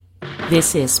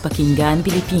This is Pakinggan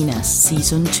Pilipinas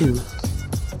Season 2.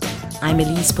 I'm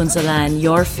Elise Punsalan,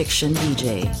 your fiction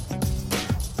DJ.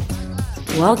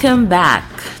 Welcome back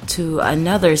to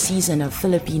another season of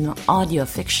Filipino audio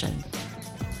fiction.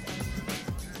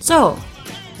 So,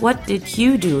 what did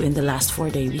you do in the last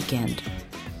 4-day weekend?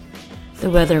 The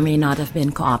weather may not have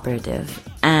been cooperative,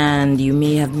 and you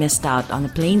may have missed out on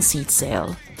a plane seat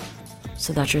sale,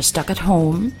 so that you're stuck at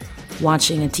home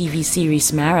watching a TV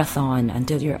series marathon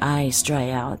until your eyes dry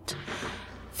out,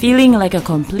 feeling like a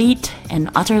complete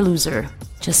and utter loser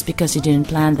just because you didn't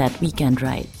plan that weekend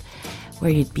right,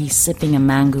 where you'd be sipping a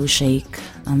mango shake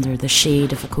under the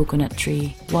shade of a coconut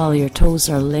tree while your toes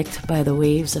are licked by the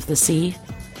waves of the sea.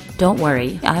 Don't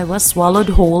worry, I was swallowed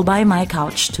whole by my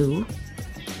couch too.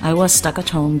 I was stuck at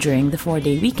home during the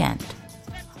 4-day weekend.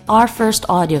 Our first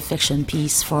audio fiction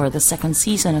piece for the second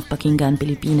season of Pakinggan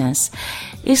Pilipinas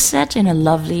is set in a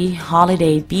lovely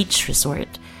holiday beach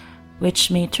resort,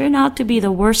 which may turn out to be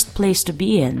the worst place to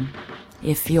be in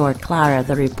if you're Clara,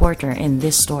 the reporter in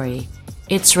this story.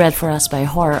 It's read for us by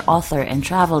horror author and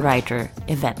travel writer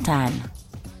Yvette Tan.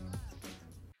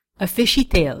 A Fishy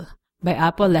Tale by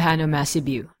Apple Lejano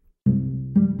Masibu.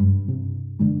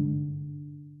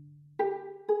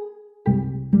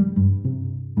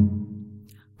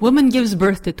 Woman gives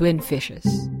birth to twin fishes.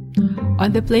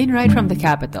 On the plane ride from the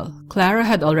capital, Clara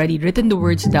had already written the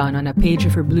words down on a page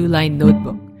of her blue-lined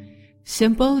notebook.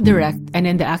 Simple, direct, and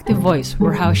in the active voice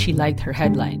were how she liked her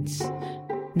headlines.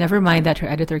 Never mind that her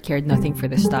editor cared nothing for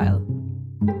the style.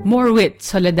 More wit,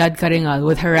 Soledad Caringal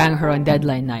would harangue her on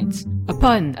deadline nights. A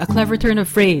pun, a clever turn of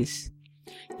phrase.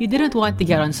 You didn't want to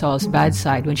get on Sol's bad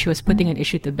side when she was putting an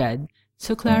issue to bed,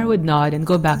 so Clara would nod and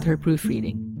go back to her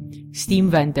proofreading.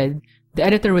 Steam vented, the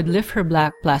editor would lift her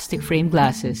black plastic frame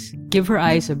glasses, give her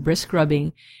eyes a brisk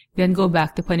rubbing, then go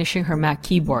back to punishing her Mac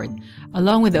keyboard,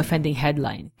 along with the offending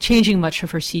headline, changing much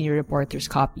of her senior reporter's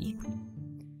copy.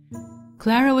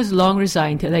 Clara was long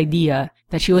resigned to the idea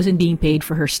that she wasn't being paid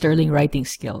for her sterling writing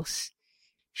skills.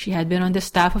 She had been on the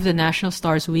staff of the National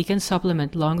Star's weekend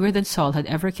supplement longer than Sol had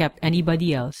ever kept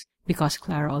anybody else because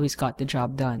Clara always got the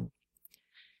job done.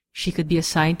 She could be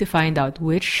assigned to find out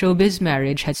which showbiz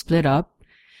marriage had split up,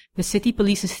 the city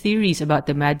police's theories about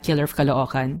the mad killer of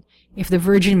Caloocan, if the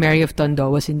Virgin Mary of Tondo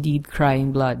was indeed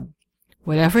crying blood.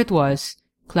 Whatever it was,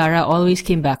 Clara always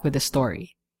came back with a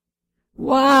story.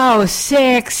 Wow,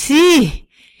 sexy!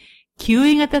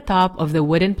 Queuing at the top of the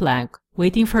wooden plank,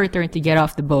 waiting for her turn to get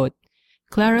off the boat,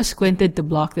 Clara squinted to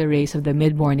block the rays of the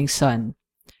mid-morning sun.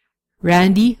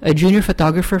 Randy, a junior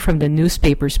photographer from the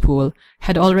newspaper's pool,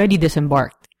 had already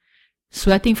disembarked.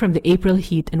 Sweating from the April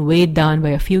heat and weighed down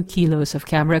by a few kilos of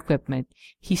camera equipment,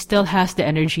 he still has the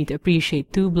energy to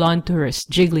appreciate two blonde tourists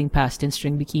jiggling past in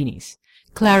string bikinis.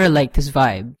 Clara liked his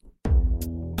vibe.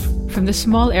 From the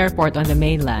small airport on the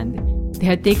mainland, they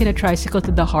had taken a tricycle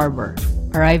to the harbor,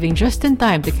 arriving just in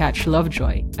time to catch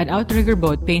Lovejoy, an outrigger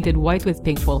boat painted white with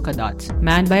pink polka dots,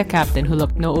 manned by a captain who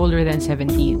looked no older than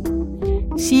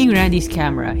 17. Seeing Randy's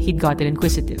camera, he'd gotten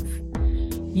inquisitive.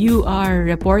 "You are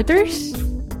reporters?"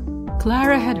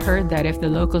 Clara had heard that if the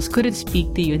locals couldn't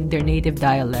speak to you in their native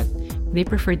dialect, they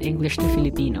preferred English to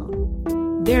Filipino.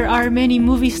 "There are many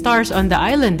movie stars on the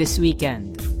island this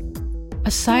weekend."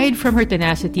 Aside from her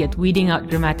tenacity at weeding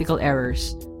out grammatical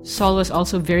errors, Sol was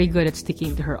also very good at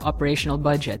sticking to her operational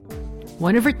budget.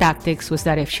 One of her tactics was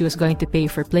that if she was going to pay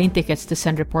for plane tickets to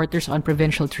send reporters on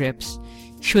provincial trips,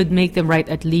 she would make them write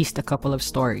at least a couple of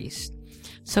stories.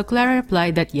 So Clara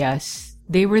replied that yes,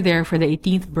 they were there for the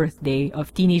 18th birthday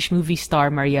of teenage movie star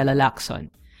Mariela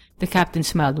Lacson. The captain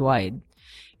smiled wide.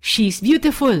 "She's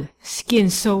beautiful! Skin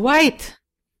so white!"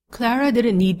 Clara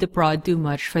didn't need to prod too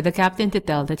much for the captain to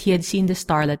tell that he had seen the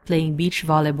starlet playing beach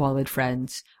volleyball with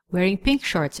friends, wearing pink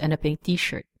shorts and a pink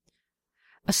t-shirt.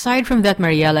 Aside from that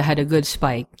Mariela had a good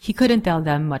spike, he couldn't tell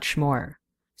them much more.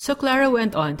 So Clara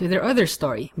went on to their other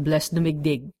story, Bless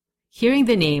Dumigdig. Hearing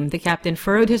the name, the captain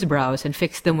furrowed his brows and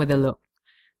fixed them with a look.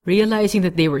 Realizing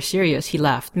that they were serious, he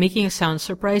laughed, making a sound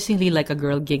surprisingly like a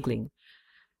girl giggling.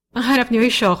 "Ang hanap niyo ay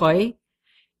Shokoy?"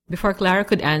 Before Clara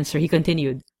could answer, he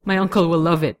continued, "My uncle will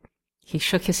love it." He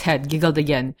shook his head, giggled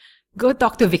again. "Go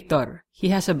talk to Victor. He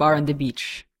has a bar on the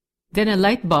beach." Then a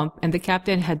light bump, and the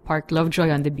captain had parked Lovejoy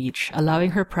on the beach,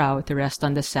 allowing her prow to rest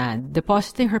on the sand,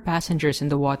 depositing her passengers in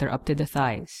the water up to the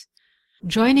thighs.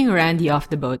 Joining Randy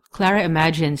off the boat, Clara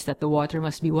imagines that the water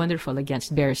must be wonderful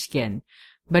against bare skin,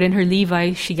 but in her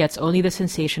Levi's she gets only the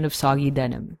sensation of soggy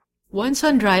denim. Once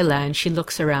on dry land, she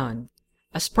looks around.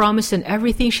 As promised in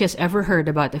everything she has ever heard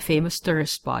about a famous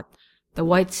tourist spot, the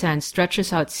white sand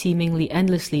stretches out seemingly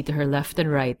endlessly to her left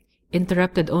and right,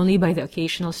 interrupted only by the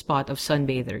occasional spot of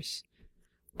sunbathers.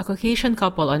 A Caucasian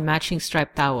couple on matching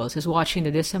striped towels is watching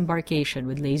the disembarkation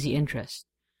with lazy interest.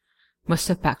 Must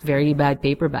have packed very bad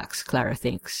paperbacks, Clara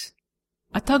thinks.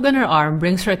 A tug on her arm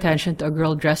brings her attention to a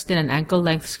girl dressed in an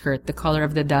ankle-length skirt the color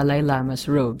of the Dalai Lama's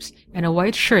robes and a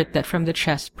white shirt that from the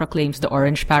chest proclaims the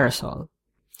orange parasol.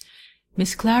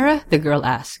 "Miss Clara?" the girl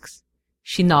asks.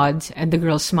 She nods, and the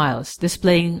girl smiles,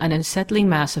 displaying an unsettling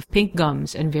mass of pink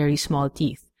gums and very small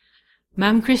teeth.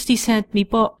 "Ma'am Christie sent me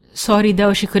po. Sorry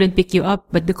daw she couldn't pick you up,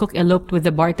 but the cook eloped with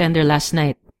the bartender last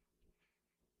night."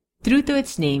 True to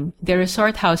its name, the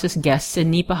resort houses guests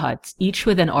in nipa huts, each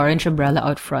with an orange umbrella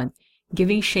out front,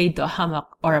 giving shade to a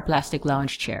hammock or a plastic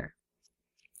lounge chair.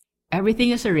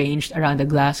 Everything is arranged around a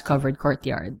glass-covered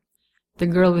courtyard. The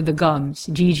girl with the gums,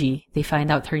 Gigi, they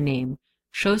find out her name,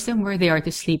 shows them where they are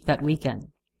to sleep that weekend.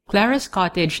 Clara's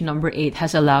cottage number 8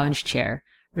 has a lounge chair.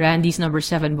 Randy's number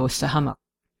 7 boasts a hammock.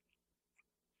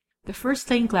 The first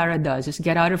thing Clara does is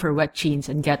get out of her wet jeans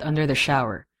and get under the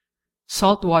shower.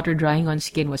 Salt water drying on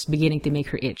skin was beginning to make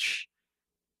her itch.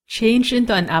 Changed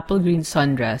into an apple-green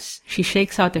sundress, she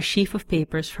shakes out a sheaf of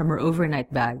papers from her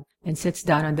overnight bag and sits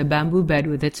down on the bamboo bed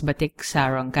with its batik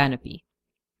sarong canopy.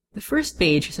 The first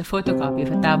page is a photocopy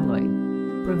of a tabloid.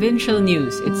 Provincial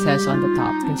News, it says on the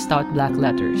top in stout black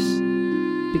letters.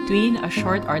 Between a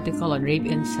short article on rape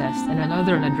incest and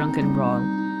another on a drunken brawl,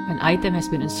 an item has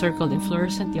been encircled in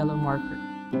fluorescent yellow marker.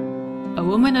 A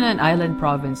woman in an island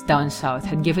province down south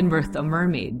had given birth to a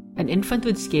mermaid, an infant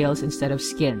with scales instead of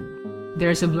skin. There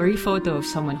is a blurry photo of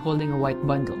someone holding a white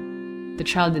bundle. The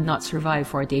child did not survive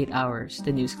 48 hours,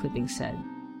 the news clipping said.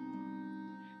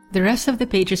 The rest of the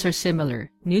pages are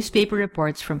similar, newspaper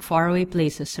reports from faraway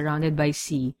places surrounded by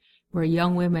sea, where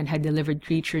young women had delivered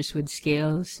creatures with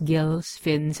scales, gills,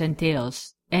 fins, and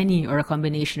tails, any or a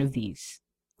combination of these.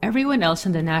 Everyone else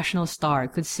in the National Star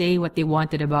could say what they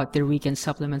wanted about their weekend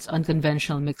supplement's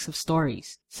unconventional mix of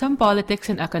stories. Some politics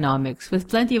and economics, with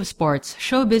plenty of sports,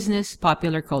 show business,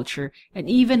 popular culture, and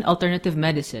even alternative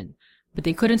medicine, but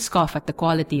they couldn't scoff at the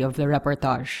quality of the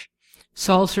reportage.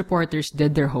 Saul's reporters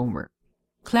did their homework.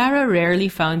 Clara rarely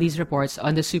found these reports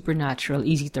on the supernatural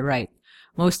easy to write.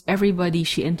 Most everybody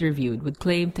she interviewed would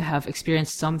claim to have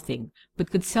experienced something, but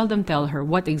could seldom tell her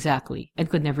what exactly, and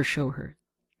could never show her.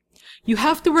 "You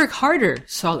have to work harder,"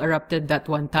 Saul erupted that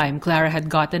one time Clara had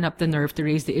gotten up the nerve to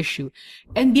raise the issue,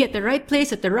 "and be at the right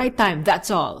place at the right time, that's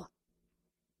all."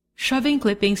 Shoving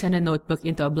clippings and a notebook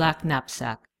into a black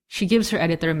knapsack, she gives her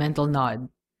editor a mental nod.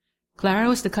 Clara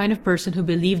was the kind of person who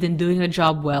believed in doing a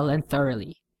job well and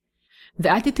thoroughly. The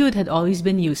attitude had always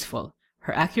been useful,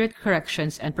 her accurate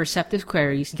corrections and perceptive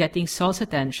queries getting Saul's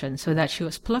attention so that she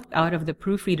was plucked out of the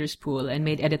proofreader's pool and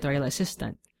made editorial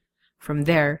assistant. From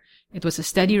there, it was a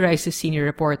steady rise to senior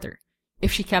reporter.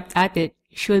 If she kept at it,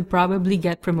 she would probably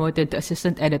get promoted to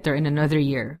assistant editor in another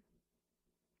year.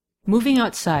 Moving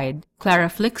outside, Clara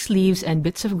flicks leaves and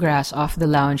bits of grass off the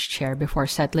lounge chair before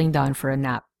settling down for a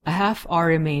nap. A half hour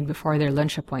remained before their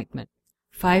lunch appointment.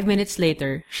 5 minutes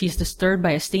later, she is disturbed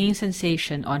by a stinging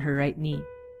sensation on her right knee.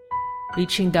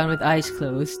 Reaching down with eyes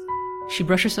closed, she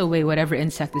brushes away whatever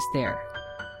insect is there.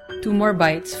 2 more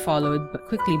bites followed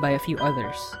quickly by a few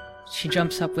others. She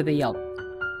jumps up with a yelp.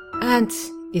 "Ants!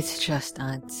 It's just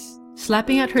ants."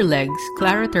 Slapping at her legs,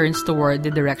 Clara turns toward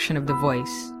the direction of the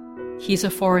voice. He is a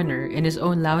foreigner in his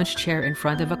own lounge chair in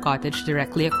front of a cottage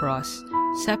directly across,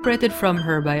 separated from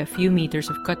her by a few meters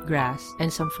of cut grass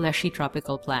and some fleshy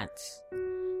tropical plants.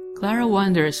 Clara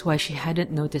wonders why she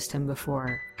hadn't noticed him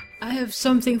before. "I have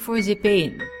something for the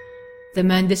pain." The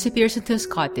man disappears into his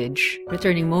cottage,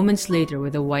 returning moments later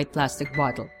with a white plastic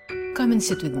bottle. "Come and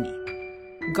sit with me."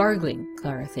 Gargling,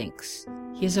 Clara thinks.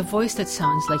 He has a voice that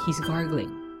sounds like he's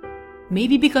gargling.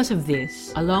 Maybe because of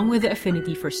this, along with the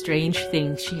affinity for strange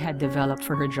things she had developed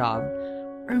for her job,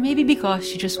 or maybe because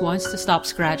she just wants to stop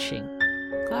scratching,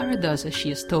 Clara does as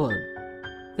she is told.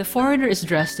 The foreigner is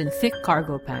dressed in thick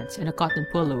cargo pants and a cotton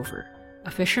pullover,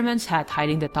 a fisherman's hat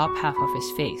hiding the top half of his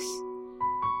face.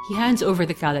 He hands over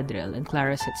the caladril and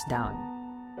Clara sits down.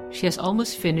 She has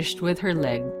almost finished with her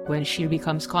leg when she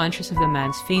becomes conscious of the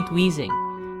man's faint wheezing,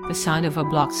 the sound of a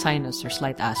blocked sinus or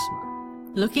slight asthma.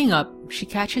 Looking up, she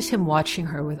catches him watching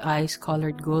her with eyes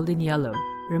colored golden yellow,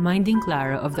 reminding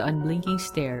Clara of the unblinking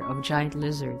stare of giant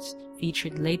lizards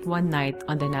featured late one night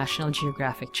on the National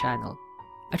Geographic Channel.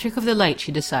 A trick of the light,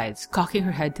 she decides, cocking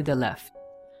her head to the left.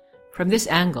 From this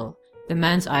angle, the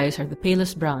man's eyes are the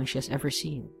palest brown she has ever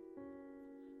seen.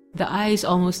 The eyes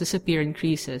almost disappear in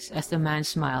creases as the man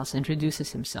smiles and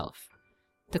introduces himself.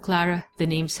 To Clara, the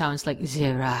name sounds like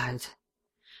Gerard.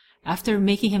 After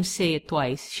making him say it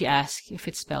twice, she asks if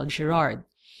it's spelled Gerard.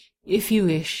 "If you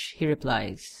wish," he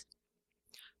replies.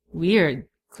 "Weird,"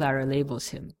 Clara labels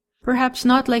him. Perhaps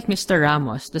not like Mr.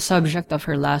 Ramos, the subject of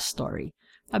her last story,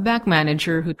 a bank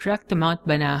manager who trekked to Mount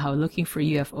Banahaw looking for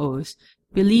UFOs,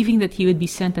 believing that he would be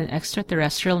sent an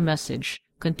extraterrestrial message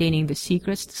containing the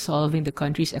secrets to solving the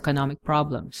country's economic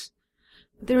problems.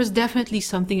 But there was definitely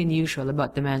something unusual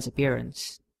about the man's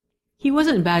appearance. He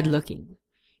wasn't bad-looking.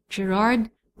 Gerard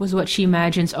was what she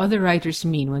imagines other writers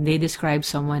mean when they describe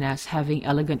someone as having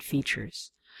elegant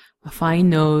features. A fine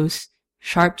nose,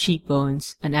 sharp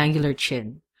cheekbones, an angular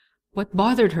chin. What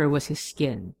bothered her was his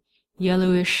skin,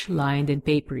 yellowish, lined, and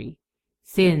papery.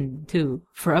 Thin, too,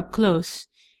 for up close,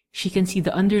 she can see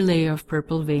the underlayer of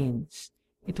purple veins.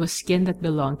 It was skin that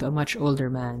belonged to a much older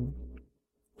man.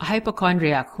 A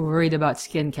hypochondriac who worried about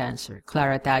skin cancer,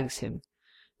 Clara tags him.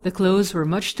 The clothes were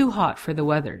much too hot for the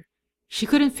weather. She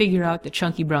couldn't figure out the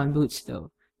chunky brown boots,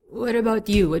 though. What about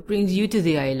you? What brings you to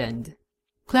the island?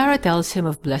 Clara tells him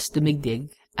of Bless Dumigdig,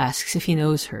 asks if he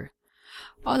knows her.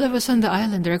 All of us on the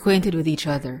island are acquainted with each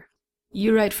other.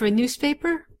 You write for a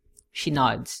newspaper? She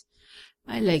nods.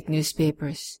 I like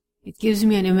newspapers. It gives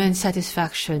me an immense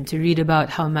satisfaction to read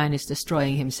about how man is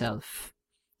destroying himself.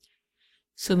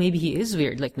 So maybe he is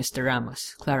weird like Mr.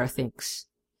 Ramos, Clara thinks.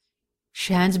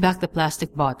 She hands back the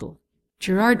plastic bottle.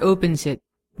 Gerard opens it,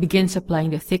 begins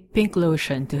applying the thick pink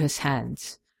lotion to his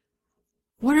hands.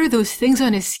 What are those things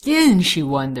on his skin, she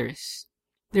wonders.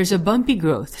 There's a bumpy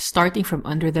growth starting from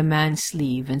under the man's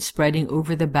sleeve and spreading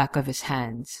over the back of his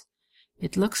hands.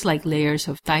 It looks like layers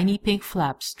of tiny pink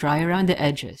flaps dry around the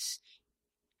edges.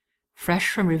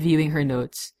 Fresh from reviewing her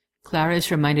notes, Clara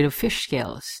is reminded of fish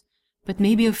scales, but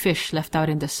maybe of fish left out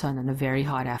in the sun on a very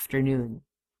hot afternoon.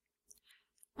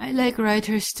 I like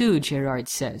writers too, Gerard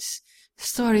says.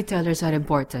 Storytellers are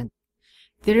important.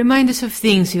 They remind us of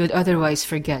things we would otherwise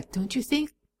forget, don't you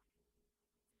think?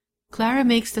 Clara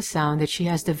makes the sound that she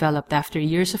has developed after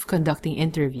years of conducting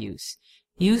interviews,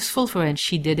 useful for when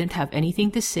she didn't have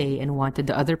anything to say and wanted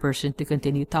the other person to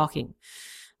continue talking.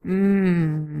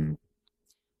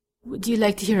 Would you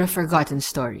like to hear a forgotten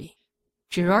story?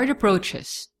 Gerard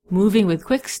approaches, moving with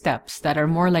quick steps that are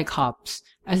more like hops,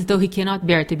 as though he cannot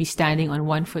bear to be standing on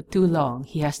one foot too long.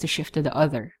 He has to shift to the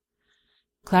other.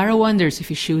 Clara wonders if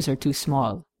his shoes are too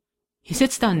small. He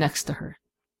sits down next to her.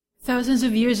 Thousands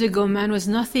of years ago man was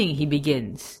nothing, he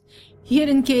begins. He hid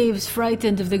in caves,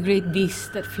 frightened of the great beasts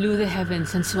that flew the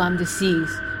heavens and swam the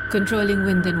seas, controlling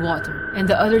wind and water, and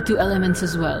the other two elements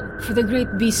as well. For the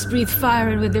great beasts breathed fire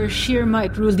and with their sheer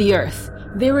might ruled the earth.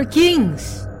 They were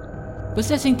kings!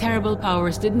 Possessing terrible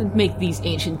powers didn't make these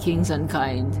ancient kings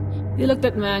unkind. They looked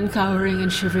at man cowering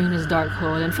and shivering in his dark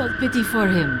hole and felt pity for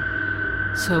him.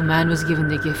 So man was given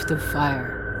the gift of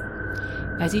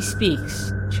fire. As he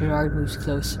speaks, Gerard moves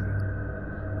closer.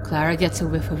 Clara gets a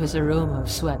whiff of his aroma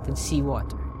of sweat and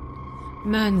seawater.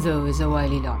 Man, though, is a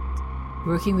wily lot.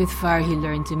 Working with fire he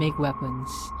learned to make weapons.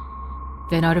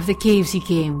 Then out of the caves he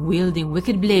came, wielding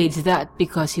wicked blades that,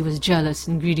 because he was jealous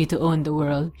and greedy to own the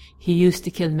world, he used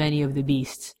to kill many of the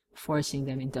beasts, forcing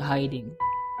them into hiding.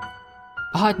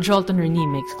 A hot jolt on her knee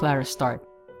makes Clara start.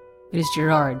 It is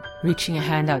Gerard, reaching a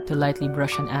hand out to lightly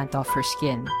brush an ant off her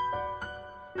skin.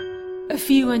 A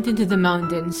few went into the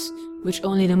mountains, which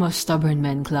only the most stubborn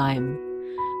men climb.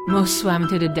 Most swam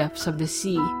to the depths of the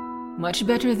sea. Much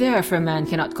better there, for man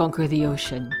cannot conquer the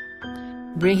ocean.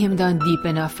 Bring him down deep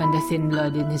enough and the thin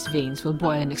blood in his veins will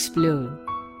boil and explode.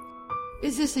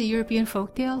 Is this a European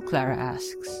folktale? Clara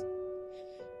asks.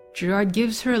 Gerard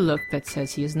gives her a look that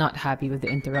says he is not happy with the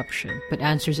interruption, but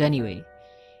answers anyway.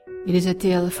 It is a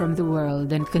tale from the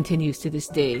world and continues to this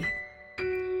day.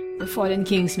 The fallen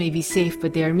kings may be safe,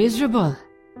 but they are miserable.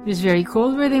 It is very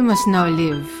cold where they must now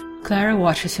live. Clara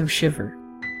watches him shiver.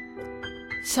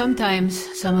 Sometimes,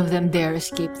 some of them dare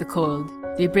escape the cold.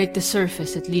 They break the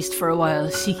surface, at least for a while,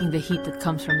 seeking the heat that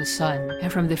comes from the sun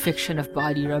and from the friction of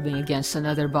body rubbing against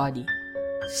another body.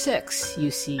 Sex, you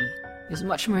see, is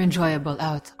much more enjoyable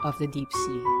out of the deep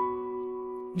sea.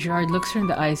 Gerard looks her in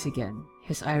the eyes again,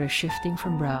 his iris shifting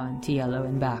from brown to yellow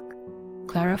and back.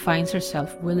 Clara finds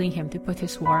herself willing him to put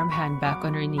his warm hand back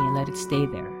on her knee and let it stay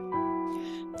there.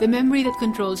 The memory that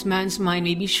controls man's mind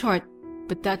may be short,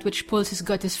 but that which pulls his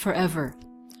gut is forever.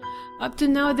 Up to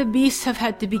now, the beasts have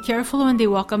had to be careful when they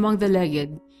walk among the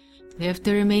legged. They have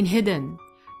to remain hidden.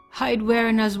 Hide where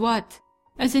and as what?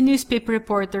 As a newspaper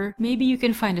reporter, maybe you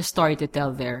can find a story to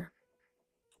tell there.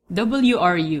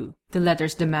 WRU, the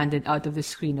letters demanded out of the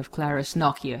screen of Clara's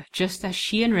Nokia, just as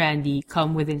she and Randy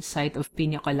come within sight of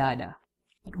Piña Colada.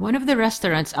 At one of the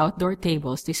restaurant's outdoor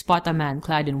tables, they spot a man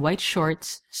clad in white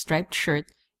shorts, striped shirt,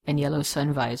 and yellow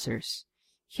sun visors.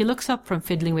 He looks up from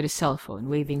fiddling with his cell phone,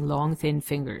 waving long, thin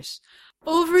fingers.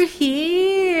 Over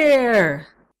here!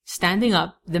 Standing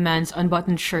up, the man's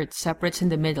unbuttoned shirt separates in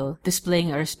the middle,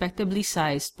 displaying a respectably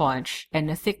sized paunch and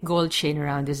a thick gold chain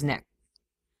around his neck.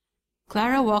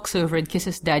 Clara walks over and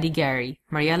kisses Daddy Gary,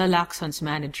 Mariela Lacson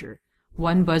manager,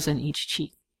 one buzz on each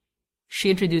cheek. She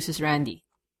introduces Randy.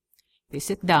 They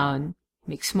sit down,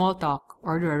 make small talk,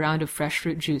 order a round of fresh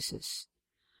fruit juices.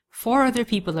 4 other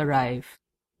people arrive,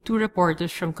 2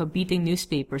 reporters from competing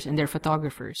newspapers and their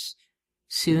photographers.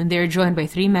 Soon they are joined by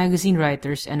 3 magazine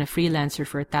writers and a freelancer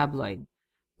for a tabloid.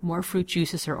 More fruit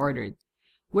juices are ordered.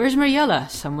 "Where's Mariela?"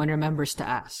 someone remembers to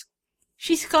ask.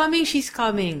 She's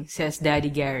coming, says Daddy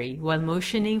Gary, while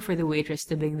motioning for the waitress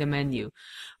to bring the menu.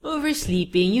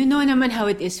 "Oversleeping, you know naman how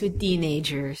it is with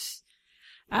teenagers."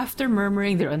 After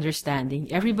murmuring their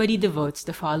understanding, everybody devotes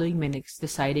the following minutes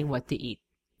deciding what to eat.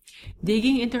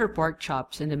 Digging into her pork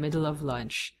chops in the middle of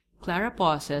lunch, Clara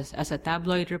pauses as a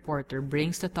tabloid reporter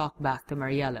brings the talk back to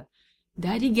Mariela.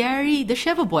 "Daddy Gary, does she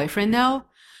have a boyfriend now?"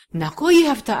 "Naku, you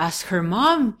have to ask her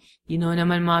mom. You know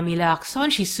naman Mommy Lacson,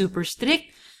 she's super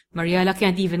strict. Mariela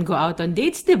can't even go out on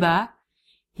dates, diba?"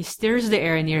 He stirs the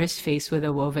air near his face with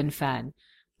a woven fan.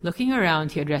 Looking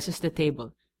around, he addresses the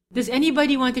table. "Does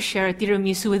anybody want to share a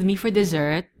tiramisu with me for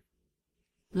dessert?"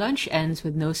 Lunch ends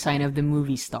with no sign of the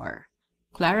movie star.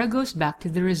 Clara goes back to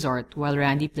the resort while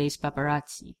Randy plays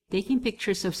paparazzi, taking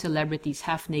pictures of celebrities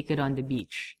half naked on the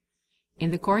beach.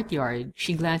 In the courtyard,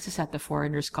 she glances at the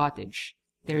foreigner's cottage.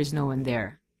 There is no one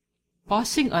there.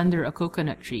 Pausing under a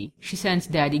coconut tree, she sends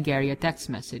Daddy Gary a text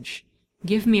message.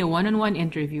 "Give me a one-on-one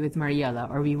interview with Mariela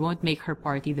or we won't make her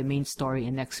party the main story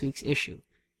in next week's issue."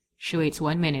 She waits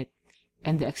 1 minute,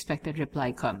 and the expected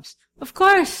reply comes. "Of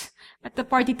course! At the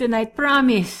party tonight,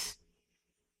 promise!"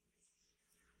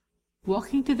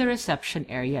 Walking to the reception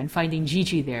area and finding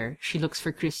Gigi there, she looks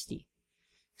for Christy.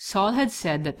 Saul had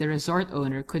said that the resort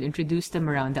owner could introduce them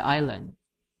around the island.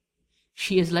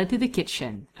 She is led to the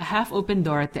kitchen, a half-open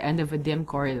door at the end of a dim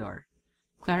corridor.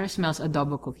 Clara smells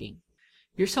adobo cooking.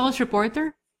 "You're Saul's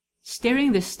reporter?"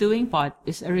 Stirring the stewing pot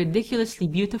is a ridiculously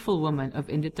beautiful woman of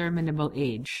indeterminable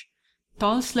age.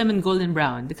 Tall, slim, and golden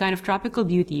brown, the kind of tropical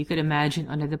beauty you could imagine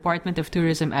on a Department of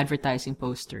Tourism advertising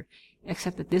poster,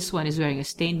 except that this one is wearing a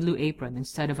stained blue apron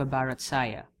instead of a barot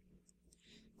saya.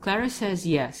 Clara says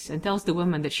yes and tells the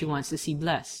woman that she wants to see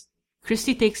Bless.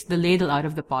 Christy takes the ladle out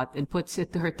of the pot and puts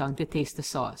it to her tongue to taste the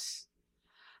sauce.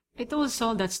 "I told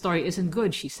Saul that story isn't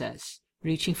good," she says,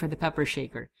 reaching for the pepper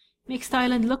shaker. "Makes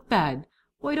Thailand look bad.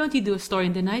 Why don't you do a story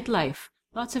in the nightlife?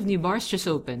 Lots of new bars just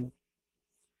opened."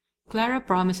 Clara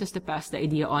promises to pass the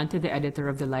idea on to the editor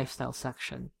of the lifestyle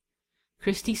section.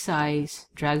 Christy sighs,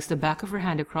 drags the back of her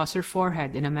hand across her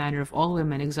forehead in a manner of all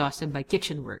women exhausted by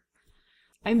kitchen work.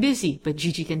 "I'm busy, but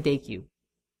Gigi can take you."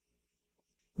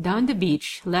 Down the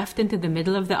beach, left into the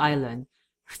middle of the island,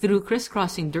 through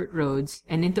crisscrossing dirt roads,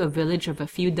 and into a village of a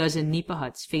few dozen nipa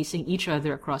huts facing each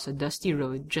other across a dusty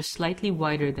road just slightly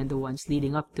wider than the ones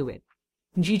leading up to it.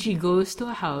 Gigi goes to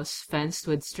a house fenced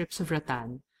with strips of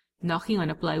rattan, knocking on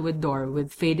a plywood door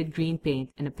with faded green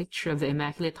paint and a picture of the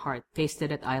Immaculate Heart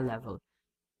pasted at eye level.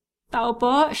 "Tao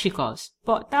po," she calls.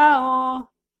 "Po tao."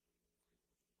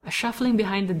 A shuffling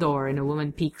behind the door and a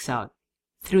woman peeks out.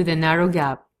 Through the narrow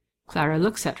gap, Clara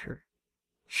looks at her.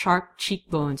 Sharp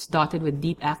cheekbones dotted with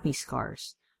deep acne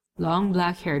scars. Long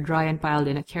black hair dry and piled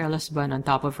in a careless bun on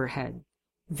top of her head.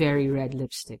 Very red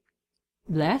lipstick.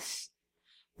 "Bless?"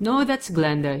 "No, that's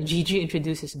Glenda," Gigi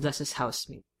introduces Bless's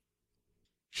housemate.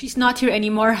 "She's not here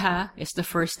anymore, ha?" is the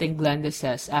first thing Glenda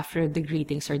says after the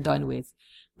greetings are done with.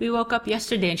 "We woke up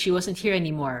yesterday and she wasn't here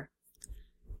anymore."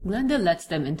 Glenda lets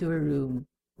them into her room.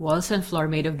 Walls and floor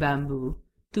made of bamboo,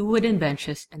 2 wooden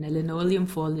benches, and a linoleum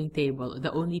folding table,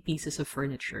 the only pieces of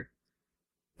furniture.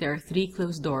 There are 3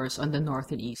 closed doors on the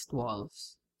north and east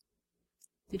walls.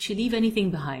 "Did she leave anything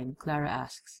behind?" Clara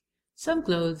asks. "Some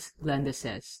clothes," Glenda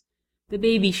says. "The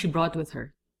baby she brought with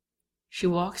her." She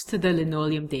walks to the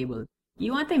linoleum table.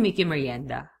 "You want I make you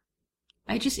merienda?"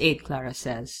 "I just ate," Clara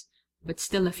says. But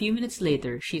still a few minutes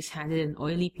later, she is handed an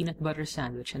oily peanut butter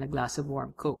sandwich and a glass of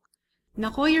warm Coke.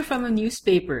 "Nako, you're from a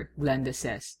newspaper," Glenda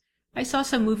says. "I saw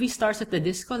some movie stars at the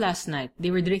disco last night.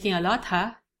 They were drinking a lot,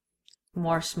 ha?"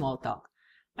 More small talk.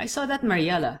 "I saw that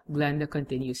Mariela," Glenda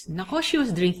continues. "Nako, she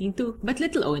was drinking too, but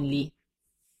little only."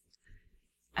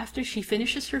 After she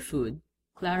finishes her food,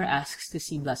 Clara asks to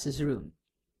see Bless's room.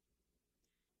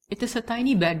 It is a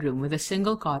tiny bedroom with a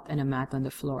single cot and a mat on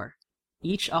the floor,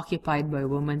 each occupied by a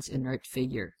woman's inert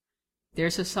figure. There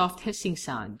is a soft hissing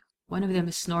sound. One of them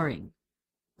is snoring.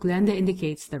 Glenda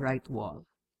indicates the right wall.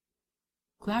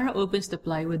 Clara opens the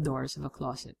plywood doors of a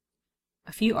closet.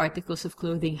 A few articles of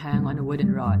clothing hang on a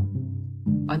wooden rod.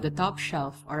 On the top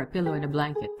shelf are a pillow and a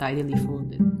blanket tidily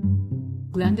folded.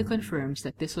 Glenda confirms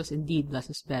that this was indeed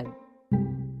Bless's bed.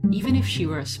 Even if she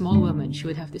were a small woman, she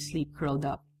would have to sleep curled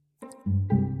up.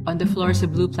 On the floor is a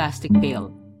blue plastic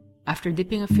pail. After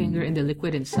dipping a finger in the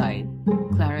liquid inside,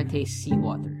 Clara tastes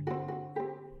seawater.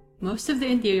 Most of the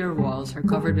interior walls are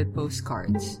covered with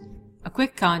postcards. A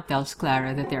quick count tells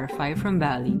Clara that there are 5 from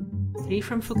Bali, 3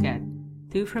 from Phuket,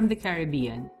 2 from the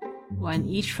Caribbean, 1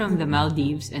 each from the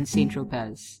Maldives and St.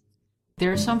 Tropez.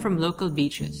 There are some from local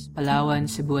beaches, Palawan,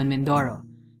 Cebu, and Mindoro.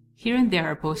 Here and there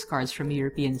are postcards from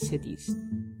European cities.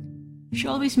 She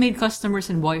always made customers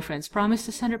and boyfriends promise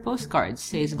to send her postcards,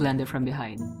 says Glenda from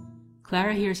behind.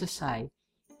 Clara hears a sigh.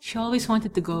 She always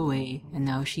wanted to go away, and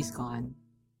now she's gone.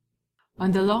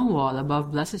 On the long wall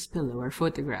above Bless's pillow are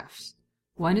photographs.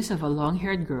 One is of a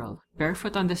long-haired girl,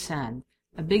 barefoot on the sand,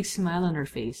 a big smile on her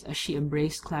face as she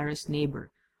embraced Clara's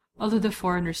neighbor, although the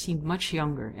foreigner seemed much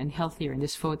younger and healthier in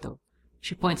this photo.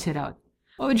 She points it out.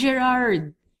 "Oh,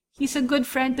 Gerard! He's a good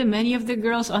friend to many of the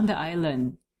girls on the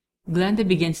island." Glenda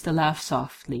begins to laugh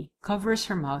softly, covers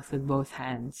her mouth with both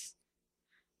hands.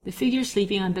 The figure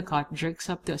sleeping on the cot jerks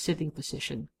up to a sitting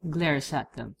position, glares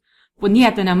at them.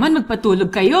 "Punyeta naman, magpatulog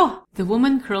kayo!" The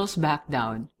woman curls back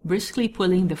down, briskly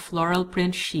pulling the floral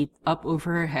print sheet up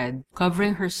over her head,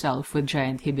 covering herself with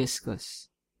giant hibiscus.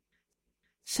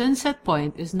 Sunset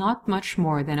Point is not much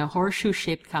more than a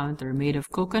horseshoe-shaped counter made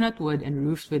of coconut wood and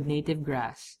roofed with native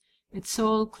grass, its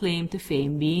sole claim to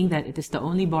fame being that it is the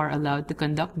only bar allowed to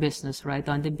conduct business right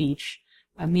on the beach,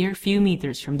 a mere few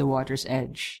meters from the water's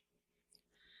edge.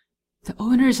 "The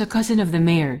owner is a cousin of the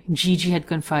mayor," Gigi had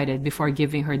confided before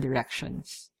giving her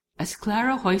directions. As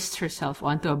Clara hoists herself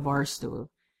onto a bar stool,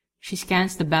 she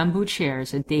scans the bamboo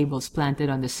chairs and tables planted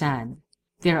on the sand.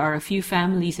 There are a few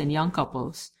families and young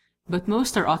couples, but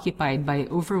most are occupied by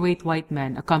overweight white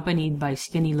men accompanied by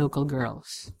skinny local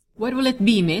girls. "What will it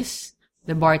be, miss?"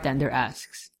 the bartender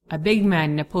asks, a big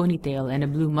man in a ponytail and a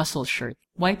blue muscle shirt,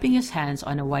 wiping his hands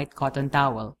on a white cotton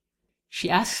towel. She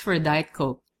asks for a Diet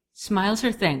Coke, smiles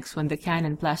her thanks when the can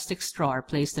and plastic straw are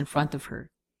placed in front of her.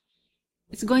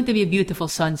 "It's going to be a beautiful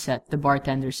sunset," the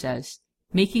bartender says,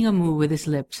 making a move with his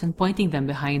lips and pointing them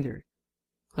behind her.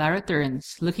 Clara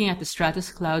turns, looking at the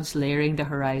stratus clouds layering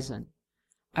the horizon.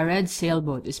 A red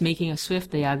sailboat is making a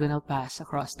swift diagonal pass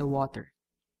across the water.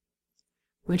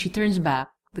 When she turns back,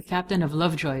 the captain of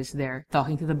Lovejoy is there,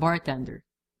 talking to the bartender.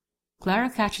 Clara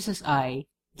catches his eye,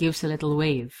 gives a little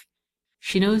wave.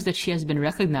 She knows that she has been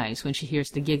recognized when she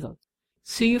hears the giggle.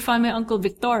 "So you found my Uncle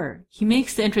Victor." He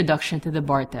makes the introduction to the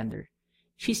bartender.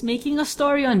 "She's making a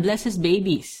story on Bless's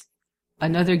babies."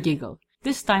 Another giggle,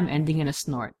 this time ending in a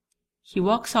snort. He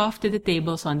walks off to the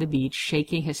tables on the beach,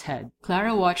 shaking his head.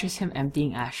 Clara watches him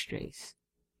emptying ashtrays.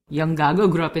 "Young gago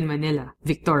grew up in Manila,"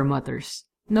 Victor mutters.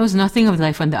 "Knows nothing of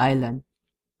life on the island."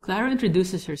 Clara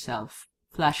introduces herself,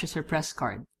 flashes her press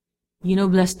card. "You know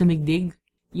Bless Dumigdig?"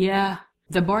 "Yeah."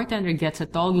 The bartender gets a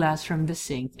tall glass from the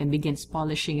sink and begins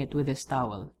polishing it with his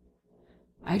towel.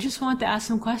 "I just want to ask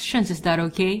some questions, is that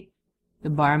okay?" The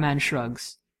barman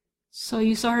shrugs. "So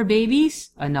you saw her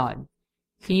babies?" A nod.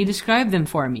 "Can you describe them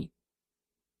for me?"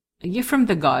 "A gift from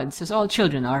the gods, as all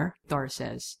children are," Thor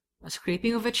says. A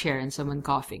scraping of a chair and someone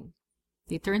coughing.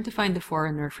 They turn to find the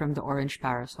foreigner from the orange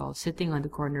parasol sitting on the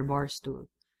corner bar stool.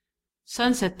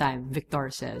 "Sunset time,"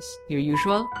 Victor says. "Your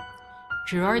usual?"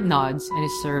 Gerard nods and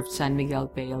is served San Miguel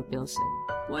Pale Pilsen.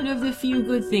 "One of the few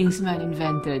good things man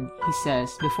invented," he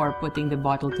says before putting the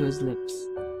bottle to his lips.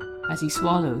 As he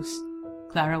swallows,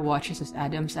 Clara watches his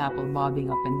Adam's apple bobbing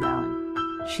up and down.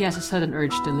 She has a sudden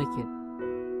urge to lick it.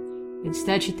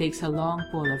 Instead, she takes a long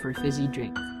pull of her fizzy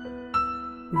drink.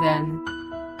 Then,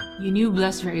 "You knew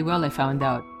Bless very well, I found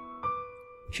out."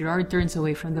 Gerard turns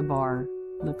away from the bar,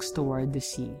 looks toward the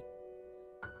sea.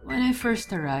 "When I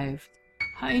first arrived,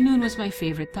 high noon was my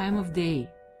favorite time of day.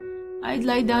 I'd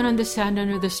lie down on the sand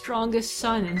under the strongest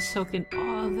sun and soak in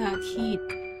all that heat.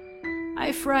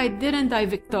 I fried, didn't I,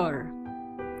 Victor?"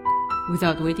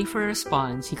 Without waiting for a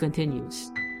response, he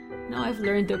continues. "Now I've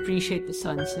learned to appreciate the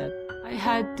sunset. I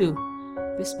had to.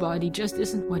 This body just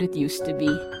isn't what it used to be."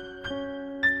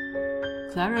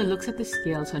 Clara looks at the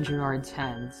scales on Gerard's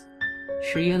hands.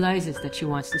 She realizes that she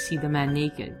wants to see the man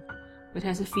naked, but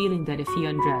has a feeling that if he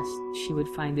undressed, she would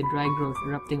find the dry growth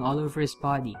erupting all over his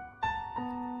body.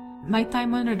 "My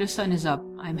time under the sun is up.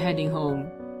 I'm heading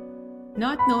home."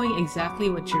 Not knowing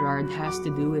exactly what Gerard has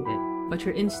to do with it, but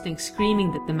her instinct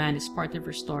screaming that the man is part of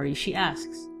her story, she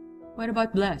asks, "What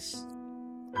about Bless?"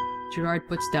 Gerard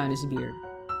puts down his beer.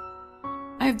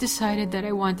 "I've decided that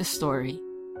I want a story.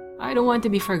 I don't want to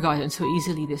be forgotten so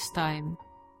easily this time."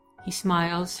 He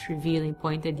smiles, revealing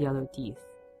pointed yellow teeth.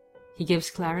 He gives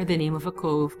Clara the name of a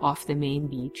cove off the main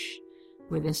beach,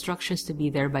 with instructions to be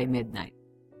there by midnight.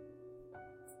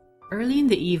 Early in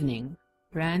the evening,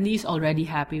 Randy's already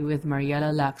happy with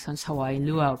Mariela Lacson's Hawaiian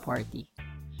luau party.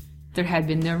 There had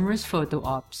been numerous photo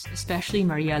ops, especially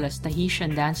Mariela's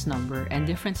Tahitian dance number and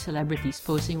different celebrities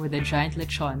posing with a giant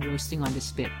lechon roasting on the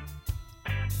spit.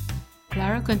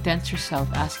 Clara contents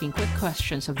herself asking quick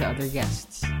questions of the other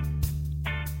guests.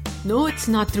 "No, it's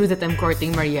not true that I'm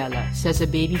courting Mariela," says a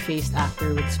baby-faced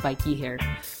actor with spiky hair.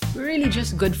 "We're really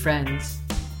just good friends."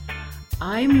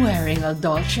 "I'm wearing a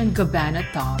Dolce & Gabbana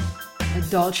top, a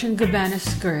Dolce & Gabbana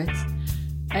skirt,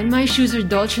 and my shoes are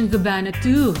Dolce & Gabbana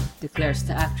too," declares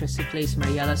the actress who plays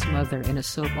Mariela's mother in a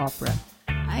soap opera.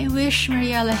 "I wish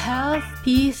Mariela health,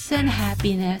 peace, and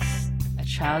happiness," a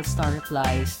child star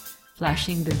replies,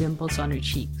 flashing the dimples on her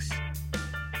cheeks.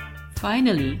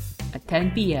 Finally, at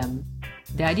 10 p.m.,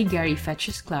 Daddy Gary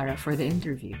fetches Clara for the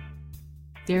interview.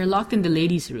 They are locked in the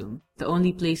ladies' room, the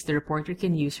only place the reporter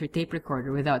can use her tape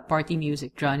recorder without party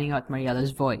music drowning out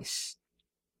Mariela's voice.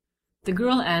 The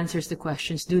girl answers the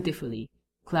questions dutifully,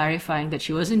 clarifying that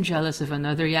she wasn't jealous of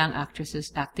another young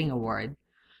actress's acting award,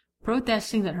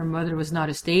 protesting that her mother was not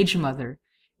a stage mother,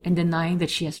 and denying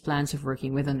that she has plans of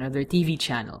working with another TV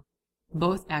channel.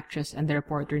 Both actress and the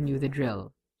reporter knew the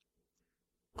drill.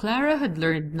 Clara had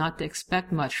learned not to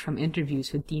expect much from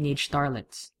interviews with teenage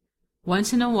starlets.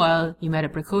 Once in a while, you met a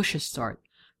precocious sort,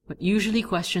 but usually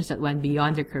questions that went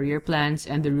beyond their career plans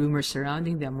and the rumors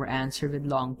surrounding them were answered with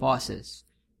long pauses.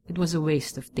 It was a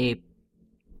waste of tape.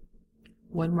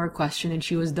 One more question and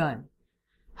she was done.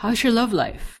 "How's your love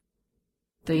life?"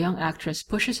 The young actress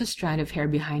pushes a strand of hair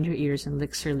behind her ears and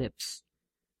licks her lips.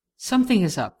 Something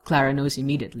is up, Clara knows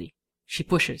immediately. She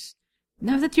pushes.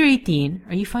 "Now that you're 18,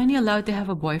 are you finally allowed to have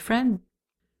a boyfriend?"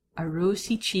 A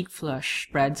rosy cheek flush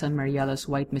spreads on Mariela's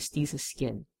white mestiza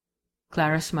skin.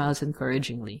 Clara smiles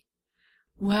encouragingly.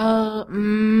 "Well,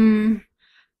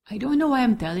 I don't know why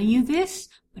I'm telling you this,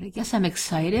 but I guess I'm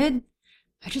excited.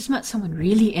 I just met someone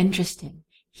really interesting.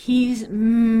 He's,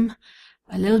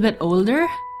 a little bit older."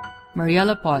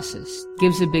 Mariela pauses,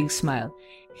 gives a big smile.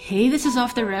 "Hey, this is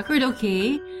off the record,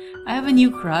 okay? I have a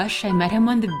new crush. I met him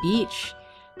on the beach.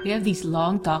 We have these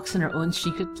long talks in our own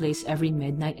secret place every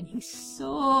midnight, and he's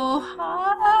so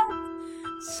hot.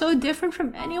 So different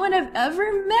from anyone I've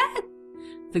ever met."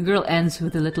 The girl ends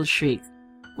with a little shriek.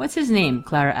 "What's his name?"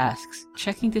 Clara asks,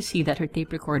 checking to see that her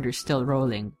tape recorder's still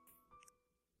rolling.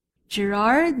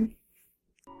 "Gerard?"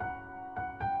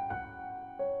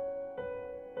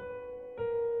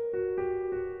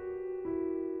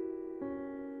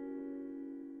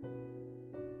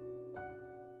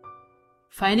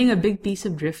 Finding a big piece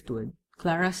of driftwood,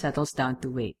 Clara settles down to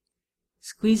wait.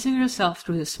 Squeezing herself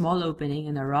through the small opening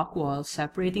in a rock wall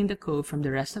separating the cove from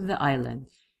the rest of the island,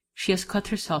 she has cut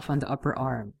herself on the upper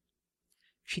arm.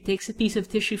 She takes a piece of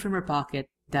tissue from her pocket,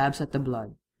 dabs at the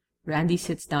blood. Randy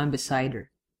sits down beside her.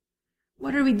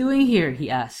 "What are we doing here?" he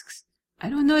asks. "I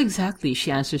don't know exactly," she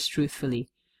answers truthfully.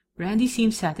 Randy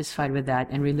seems satisfied with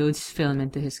that and reloads his film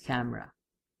into his camera.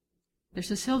 There's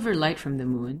a silver light from the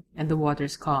moon, and the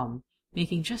water's calm,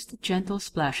 making just gentle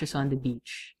splashes on the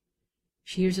beach.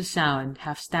 She hears a sound,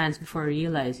 half stands before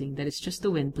realizing that it's just the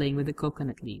wind playing with the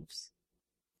coconut leaves.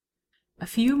 A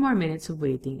few more minutes of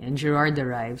waiting and Gerard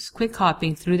arrives,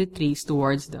 quick-hopping through the trees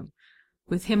towards them.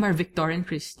 With him are Victor and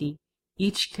Christy,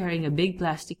 each carrying a big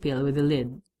plastic pail with a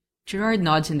lid. Gerard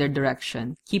nods in their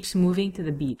direction, keeps moving to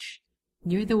the beach.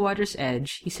 Near the water's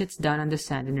edge, he sits down on the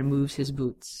sand and removes his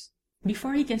boots.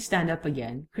 Before he can stand up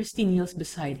again, Christy kneels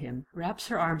beside him, wraps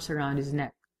her arms around his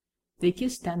neck. They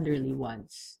kiss tenderly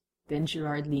once. Then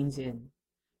Gerard leans in.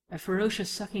 A ferocious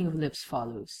sucking of lips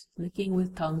follows, licking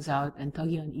with tongues out and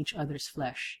tugging on each other's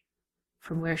flesh.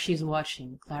 From where she is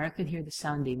watching, Clara can hear the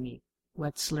sound they make,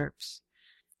 wet slurps.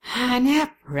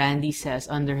 "Hanep," Randy says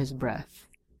under his breath.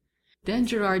 Then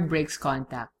Gerard breaks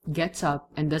contact, gets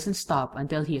up, and doesn't stop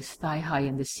until he is thigh-high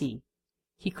in the sea.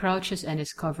 He crouches and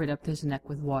is covered up to his neck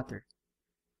with water.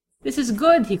 "This is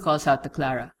good," he calls out to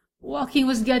Clara. "Walking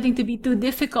was getting to be too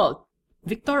difficult."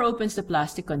 Victor opens the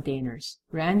plastic containers.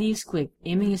 Randy is quick,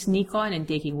 aiming his Nikon and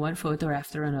taking one photo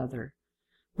after another.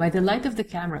 By the light of the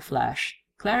camera flash,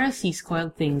 Clara sees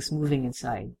coiled things moving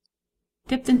inside.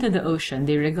 Tipped into the ocean,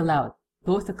 they wriggle out,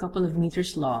 both a couple of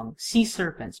meters long, sea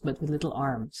serpents but with little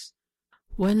arms.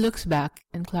 One looks back,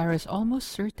 and Clara is almost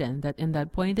certain that in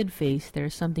that pointed face there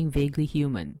is something vaguely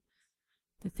human.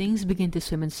 The things begin to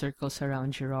swim in circles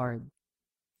around Gerard.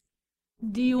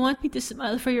 "Do you want me to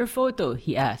smile for your photo?"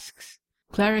 he asks.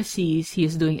 Clara sees he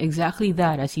is doing exactly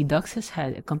that as he ducks his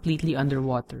head completely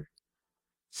underwater.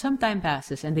 Some time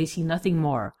passes and they see nothing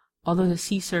more, although the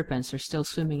sea serpents are still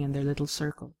swimming in their little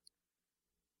circle.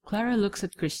 Clara looks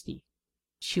at Christy.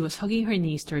 She was hugging her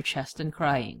knees to her chest and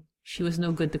crying. She was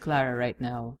no good to Clara right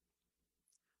now.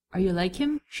 Are you like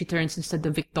him? She turns instead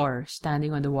of Victor,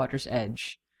 standing on the water's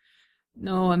edge.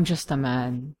 No, I'm just a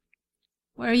man.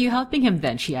 Why are you helping him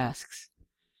then? She asks.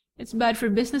 It's bad for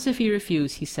business if you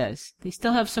refuse, he says. They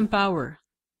still have some power.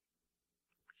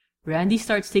 Randy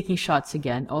starts taking shots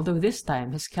again, although this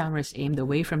time his camera is aimed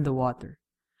away from the water.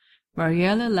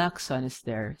 Mariela Lacson is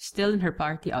there, still in her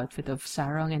party outfit of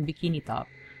sarong and bikini top,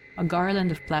 a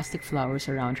garland of plastic flowers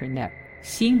around her neck.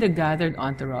 Seeing the gathered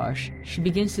entourage, she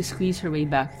begins to squeeze her way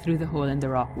back through the hole in the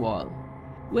rock wall.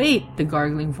 Wait! The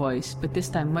gargling voice, but this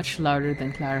time much louder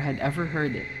than Clara had ever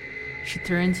heard it. She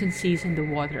turns and sees in the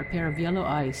water a pair of yellow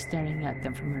eyes staring at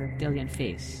them from a reptilian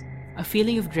face. A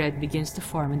feeling of dread begins to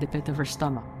form in the pit of her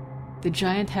stomach. The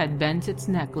giant head bends its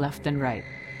neck left and right.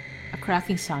 A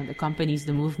cracking sound accompanies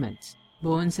the movements,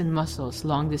 bones and muscles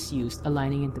long disused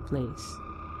aligning into place.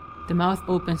 The mouth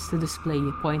opens to display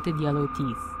pointed yellow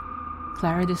teeth.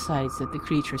 Clara decides that the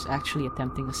creature is actually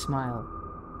attempting a smile.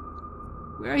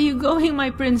 Where are you going, my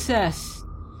princess?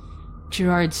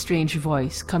 Gerard's strange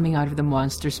voice coming out of the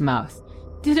monster's mouth.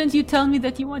 Didn't you tell me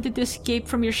that you wanted to escape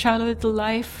from your shallow little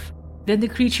life? Then the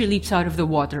creature leaps out of the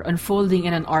water, unfolding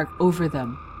in an arc over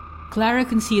them. Clara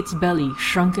can see its belly,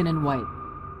 shrunken and white.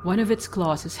 One of its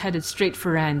claws is headed straight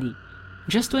for Randy.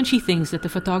 Just when she thinks that the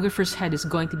photographer's head is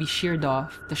going to be sheared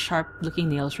off, the sharp-looking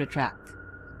nails retract.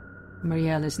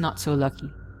 Marielle is not so lucky.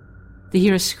 They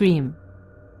hear a scream.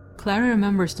 Clara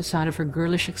remembers the sound of her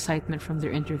girlish excitement from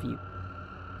their interview.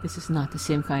 This is not the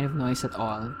same kind of noise at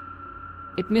all.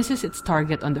 It misses its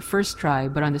target on the first try,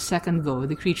 but on the second go,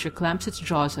 the creature clamps its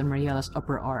jaws on Mariela's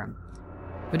upper arm.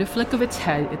 With a flick of its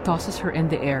head, it tosses her in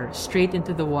the air, straight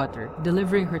into the water,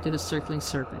 delivering her to the circling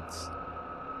serpents.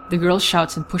 The girl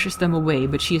shouts and pushes them away,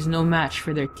 but she is no match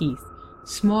for their teeth,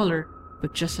 smaller,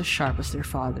 but just as sharp as their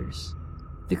father's.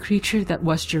 The creature that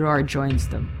was Gerard joins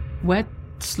them. Wet,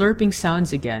 slurping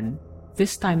sounds again,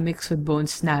 this time mixed with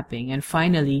bones snapping, and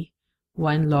finally,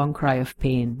 one long cry of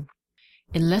pain.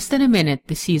 In less than a minute,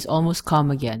 the sea is almost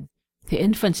calm again. The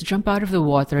infants jump out of the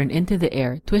water and into the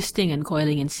air, twisting and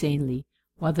coiling insanely,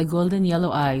 while the golden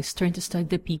yellow eyes turn to study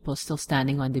the people still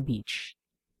standing on the beach.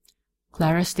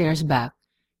 Clara stares back,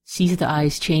 sees the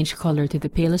eyes change color to the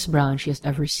palest brown she has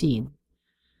ever seen.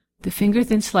 The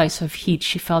finger-thin slice of heat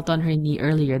she felt on her knee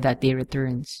earlier that day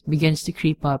returns, begins to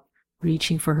creep up,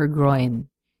 reaching for her groin.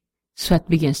 Sweat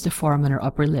begins to form on her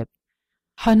upper lip.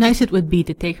 How nice it would be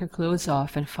to take her clothes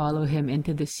off and follow him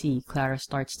into the sea, Clara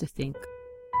starts to think.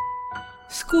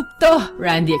 Scoop to!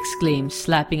 Randy exclaims,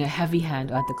 slapping a heavy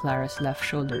hand onto Clara's left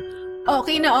shoulder.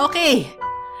 Okay na okay!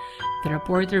 The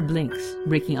reporter blinks,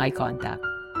 breaking eye contact.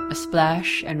 A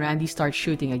splash, and Randy starts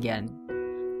shooting again.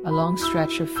 A long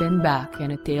stretch of fin back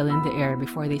and a tail in the air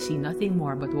before they see nothing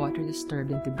more but water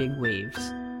disturbed into big waves.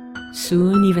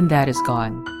 Soon, even that is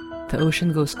gone. The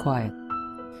ocean goes quiet.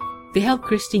 They help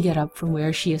Christy get up from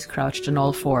where she is crouched on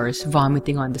all fours,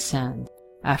 vomiting on the sand.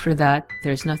 After that,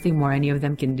 there's nothing more any of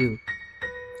them can do.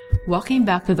 Walking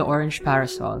back to the orange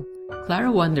parasol,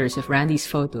 Clara wonders if Randy's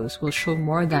photos will show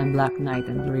more than black night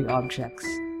and blurry objects.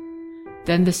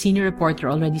 Then the senior reporter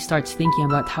already starts thinking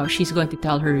about how she's going to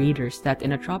tell her readers that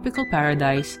in a tropical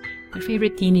paradise, her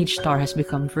favorite teenage star has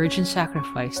become virgin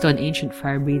sacrifice to an ancient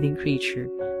fire-breathing creature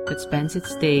that spends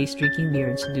its days drinking beer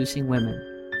and seducing women.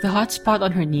 The hot spot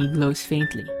on her knee glows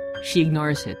faintly. She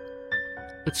ignores it.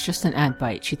 It's just an ant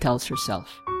bite, she tells herself,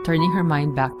 turning her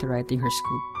mind back to writing her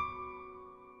scoop.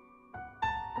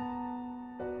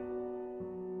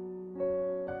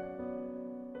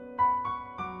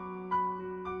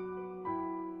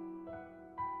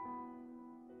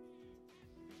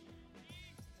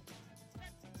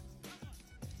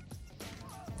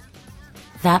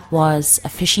 That was A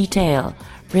Fishy Tale,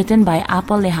 written by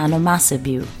Apollejano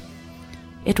Macebu.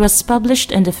 It was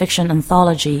published in the fiction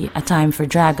anthology A Time for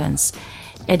Dragons,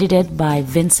 edited by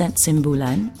Vincent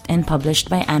Simbulan and published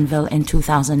by Anvil in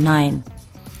 2009.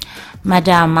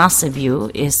 Madame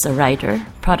Macebu is a writer,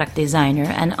 product designer,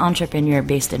 and entrepreneur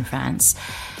based in France.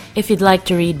 If you'd like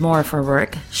to read more of her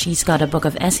work, she's got a book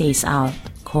of essays out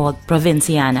called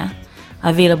Provinciana,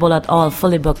 available at all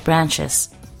fully booked branches.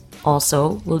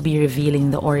 Also, we'll be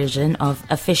revealing the origin of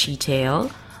A Fishy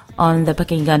Tale on the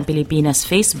Pakinggan Pilipinas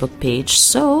Facebook page,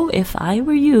 so if I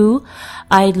were you,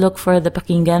 I'd look for the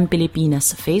Pakinggan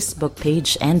Pilipinas Facebook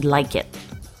page and like it.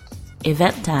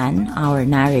 Yvette Tan, our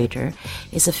narrator,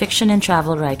 is a fiction and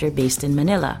travel writer based in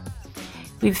Manila.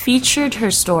 We've featured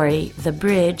her story, The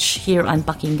Bridge, here on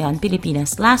Pakinggan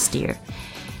Pilipinas last year,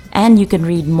 and you can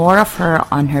read more of her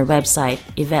on her website,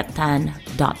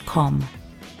 yvettetan.com.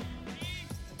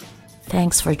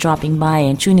 Thanks for dropping by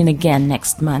and tune in again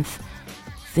next month.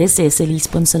 This is Elise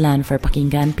Punsalan for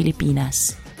Pakinggan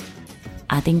Pilipinas.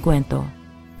 Ating kwento,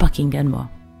 pakinggan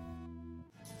mo.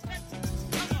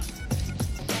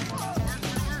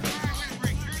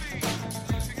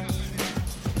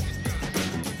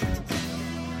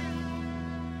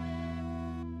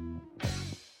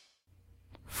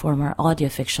 For more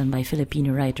audio fiction by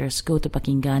Filipino writers, go to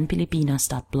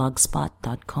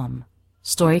pakingganpilipinas.blogspot.com.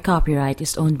 Story copyright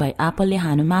is owned by Apple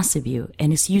Lejano Masiview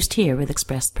and is used here with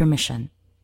express permission.